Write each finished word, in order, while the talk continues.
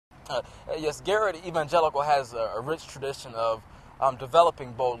Yes, Garrett-Evangelical has a rich tradition of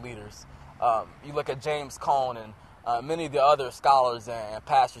developing bold leaders. You look at James Cone and many of the other scholars and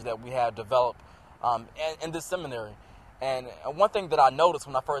pastors that we have developed in this seminary. And one thing that I noticed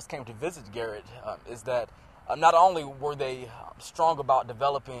when I first came to visit Garrett is that not only were they strong about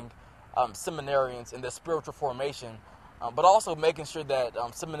developing seminarians in their spiritual formation, but also making sure that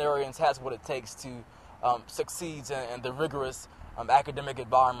seminarians has what it takes to succeed in the rigorous academic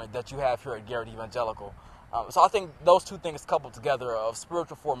environment that you have here at Garrett-Evangelical. So I think those two things coupled together of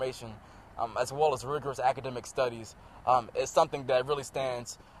spiritual formation as well as rigorous academic studies is something that really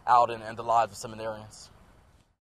stands out in the lives of seminarians.